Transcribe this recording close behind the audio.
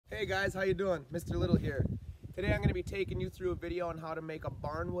Hey guys, how you doing? Mr. Little here. Today I'm going to be taking you through a video on how to make a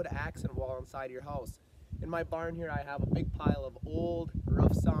barnwood accent wall inside your house. In my barn here I have a big pile of old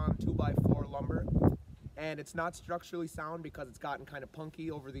rough sawn 2x4 lumber, and it's not structurally sound because it's gotten kind of punky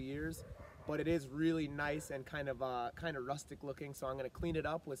over the years, but it is really nice and kind of rustic looking. So I'm going to clean it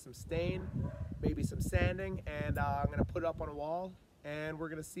up with some stain, maybe some sanding, and I'm going to put it up on a wall, and we're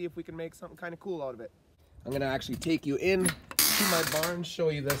going to see if we can make something kind of cool out of it. I'm going to actually take you in to my barn, show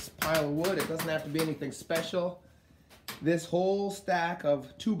you this pile of wood. It doesn't have to be anything special. This whole stack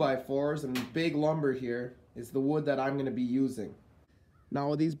of 2x4s and big lumber here is the wood that I'm going to be using.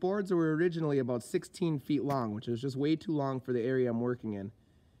 Now these boards were originally about 16 feet long, which is just way too long for the area I'm working in.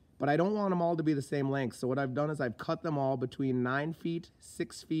 But I don't want them all to be the same length, so what I've done is I've cut them all between 9 feet,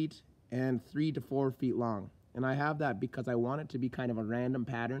 6 feet, and 3 to 4 feet long. And I have that because I want it to be kind of a random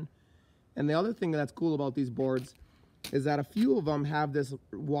pattern. And the other thing that's cool about these boards is that a few of them have this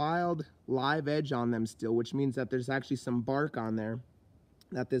wild live edge on them still, which means that there's actually some bark on there,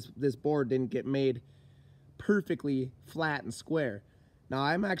 that this board didn't get made perfectly flat and square. Now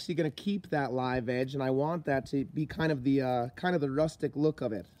I'm actually going to keep that live edge, and I want that to be kind of the rustic look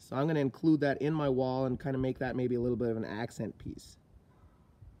of it. So I'm going to include that in my wall and kind of make that maybe a little bit of an accent piece.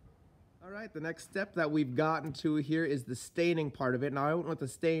 Alright, the next step that we've gotten to here is the staining part of it. Now I went with the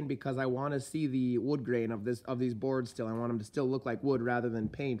stain because I want to see the wood grain of these boards still. I want them to still look like wood rather than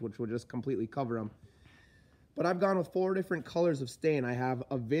paint, which will just completely cover them. But I've gone with 4 different colors of stain. I have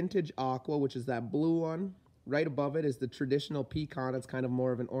a vintage aqua, which is that blue one. Right above it is the traditional pecan. It's kind of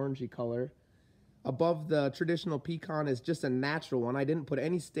more of an orangey color. Above the traditional pecan is just a natural one. I didn't put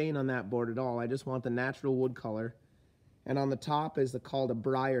any stain on that board at all. I just want the natural wood color. And on the top is called a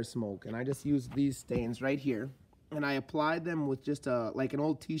briar smoke, and I just used these stains right here, and I applied them with just like an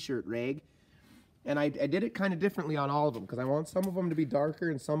old t-shirt rag, and I did it kind of differently on all of them because I want some of them to be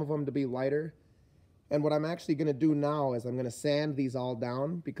darker and some of them to be lighter. And what I'm actually going to do now is I'm going to sand these all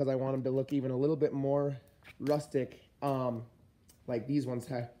down because I want them to look even a little bit more rustic, like these ones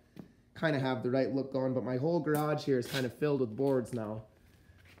kind of have the right look going. But my whole garage here is kind of filled with boards now,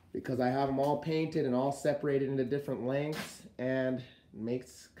 because I have them all painted and all separated into different lengths, and it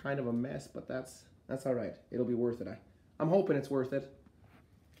makes kind of a mess, but that's all right. It'll be worth it. I'm hoping it's worth it.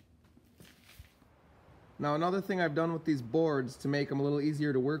 Now another thing I've done with these boards to make them a little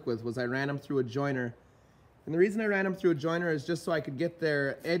easier to work with was I ran them through a joiner. And the reason I ran them through a joiner is just so I could get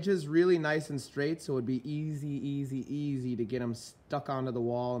their edges really nice and straight, so it would be easy to get them stuck onto the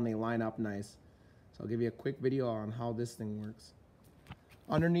wall and they line up nice. So I'll give you a quick video on how this thing works.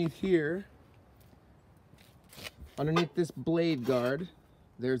 Underneath here, underneath this blade guard,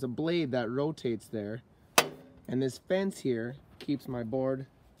 there's a blade that rotates there, and this fence here keeps my board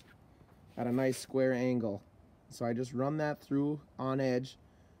at a nice square angle. So I just run that through on edge,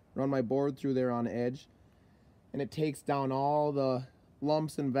 run my board through there on edge, and it takes down all the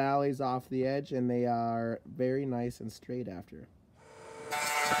lumps and valleys off the edge, and they are very nice and straight after.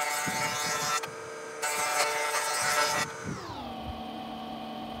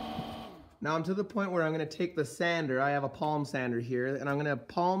 Now I'm to the point where I'm going to take the sander. I have a palm sander here, and I'm going to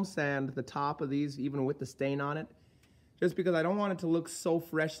palm sand the top of these even with the stain on it, just because I don't want it to look so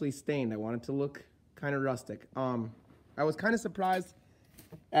freshly stained. I want it to look kind of rustic. I was kind of surprised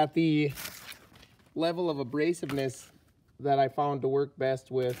at the level of abrasiveness that I found to work best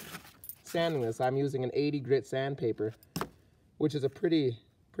with sanding this. I'm using an 80 grit sandpaper, which is a pretty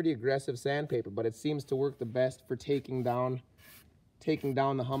aggressive sandpaper, but it seems to work the best for taking down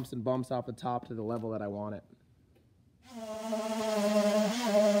the humps and bumps off the top to the level that I want it.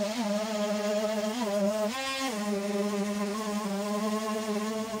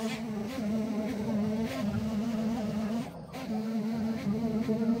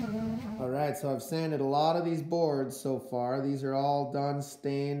 Alright, so I've sanded a lot of these boards so far. These are all done,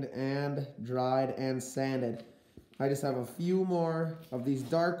 stained and dried and sanded. I just have a few more of these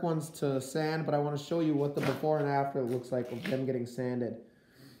dark ones to sand, but I want to show you what the before and after looks like of them getting sanded.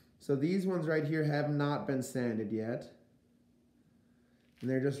 So these ones right here have not been sanded yet. And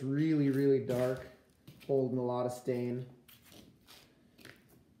they're just really dark, holding a lot of stain.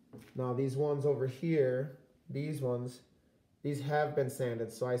 Now these ones over here, these have been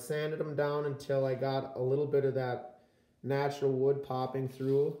sanded. So I sanded them down until I got a little bit of that natural wood popping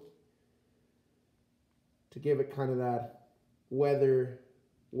through, to give it kind of that weathered,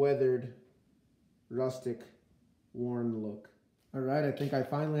 rustic, worn look. Alright, I think I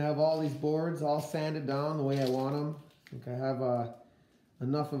finally have all these boards all sanded down the way I want them. I think I have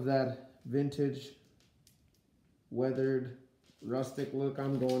enough of that vintage, weathered, rustic look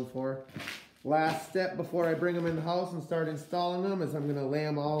I'm going for. Last step before I bring them in the house and start installing them is I'm going to lay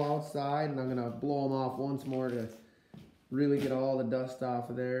them all outside, and I'm going to blow them off once more to really get all the dust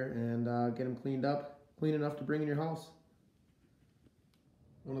off of there and get them cleaned up, clean enough to bring in your house.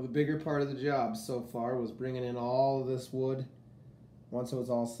 One of the bigger part of the job so far was bringing in all of this wood. Once it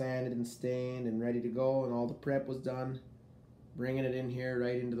was all sanded and stained and ready to go and all the prep was done, bringing it in here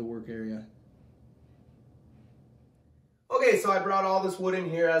right into the work area. Okay, so I brought all this wood in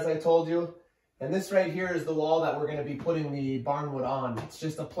here as I told you. And this right here is the wall that we're going to be putting the barn wood on. It's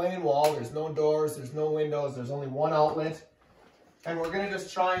just a plain wall. There's no doors, there's no windows, there's only one outlet. And we're going to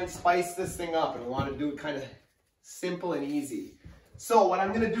just try and spice this thing up. And we want to do it kind of simple and easy. So what I'm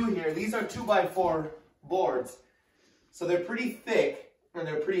going to do here, these are 2x4 boards. So they're pretty thick and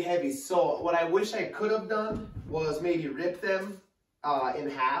they're pretty heavy. So what I wish I could have done was maybe rip them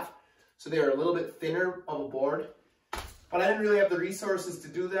in half so they were a little bit thinner of a board. But I didn't really have the resources to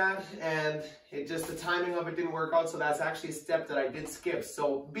do that, and the timing of it didn't work out, so that's actually a step that I did skip.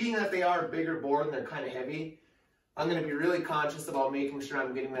 So being that they are a bigger board and they're kind of heavy, I'm going to be really conscious about making sure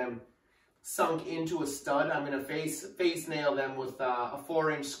I'm getting them sunk into a stud. I'm going to face nail them with a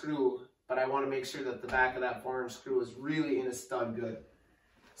 4-inch screw, but I want to make sure that the back of that 4-inch screw is really in a stud good.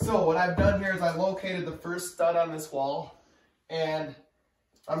 So what I've done here is I located the first stud on this wall, and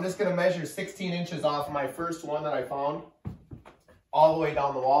I'm just going to measure 16 inches off my first one that I found all the way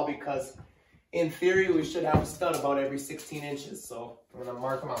down the wall, because in theory we should have a stud about every 16 inches. So I'm going to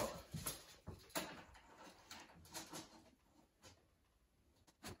mark them out.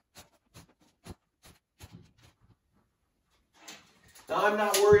 Now I'm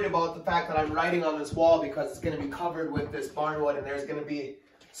not worried about the fact that I'm writing on this wall because it's going to be covered with this barnwood and there's going to be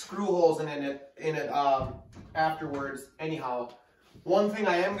screw holes in it afterwards anyhow. One thing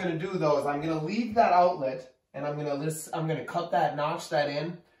I am going to do though is I'm going to leave that outlet and I'm going to cut that, notch that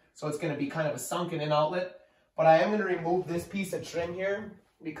in, so it's going to be kind of a sunken in outlet. But I am going to remove this piece of trim here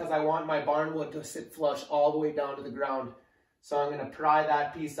because I want my barnwood to sit flush all the way down to the ground. So I'm going to pry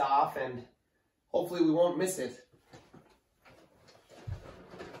that piece off and hopefully we won't miss it.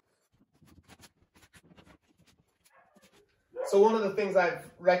 So one of the things I've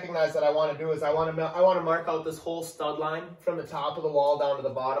recognized that I want to do is I want to mark out this whole stud line from the top of the wall down to the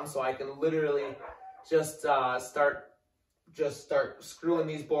bottom, so I can literally just start screwing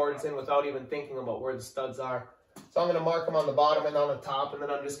these boards in without even thinking about where the studs are. So I'm going to mark them on the bottom and on the top, and then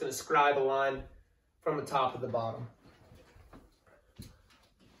I'm just going to scribe a line from the top to the bottom.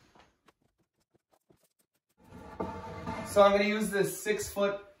 So I'm going to use this 6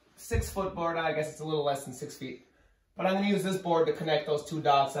 foot board. I guess it's a little less than 6 feet. But I'm going to use this board to connect those 2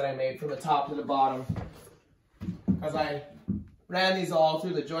 dots that I made from the top to the bottom, because I ran these all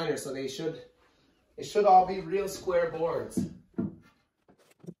through the joiner, so they should all be real square boards. Okay,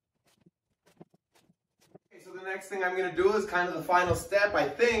 so the next thing I'm going to do is kind of the final step, I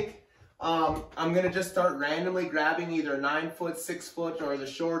think. I'm going to just start randomly grabbing either 9 foot, 6 foot, or the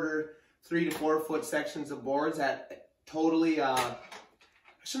shorter 3 to 4 foot sections of boards at totally, I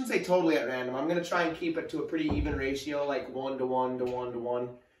shouldn't say totally at random. I'm going to try and keep it to a pretty even ratio, like 1 to 1 to 1 to 1,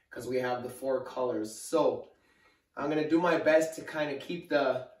 because we have the 4 colors. So I'm going to do my best to kind of keep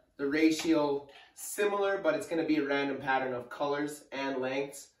the ratio similar, but it's going to be a random pattern of colors and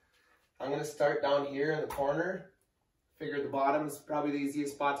lengths. I'm going to start down here in the corner. Figure the bottom is probably the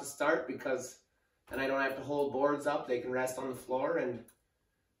easiest spot to start because then I don't have to hold boards up. They can rest on the floor, and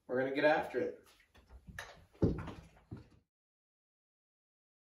we're going to get after it.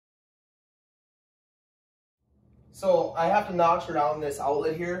 So I have to notch around this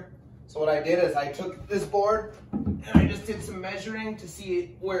outlet here. So what I did is I took this board and I just did some measuring to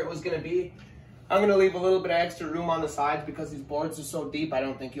see where it was going to be. I'm going to leave a little bit of extra room on the sides because these boards are so deep, I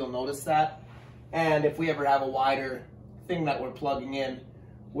don't think you'll notice that. And if we ever have a wider thing that we're plugging in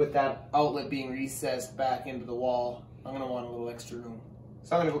with that outlet being recessed back into the wall, I'm going to want a little extra room.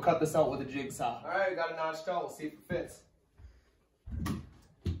 So I'm going to go cut this out with a jigsaw. All right, we got it notched out. We'll see if it fits.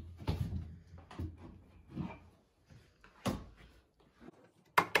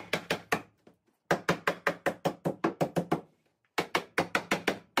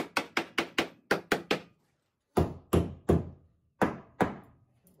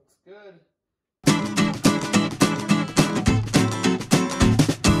 Good.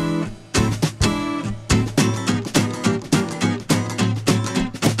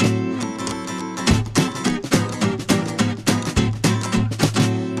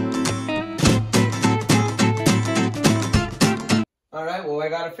 All right, well, I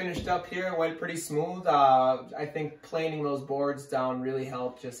got it finished up here. It went pretty smooth. I think planing those boards down really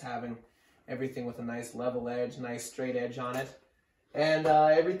helped, just having everything with a nice level edge, nice straight edge on it. And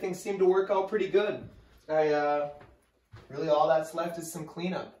everything seemed to work out pretty good. Really all that's left is some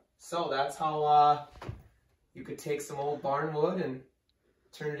cleanup. So that's how you could take some old barn wood and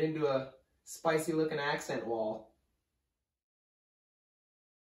turn it into a spicy looking accent wall.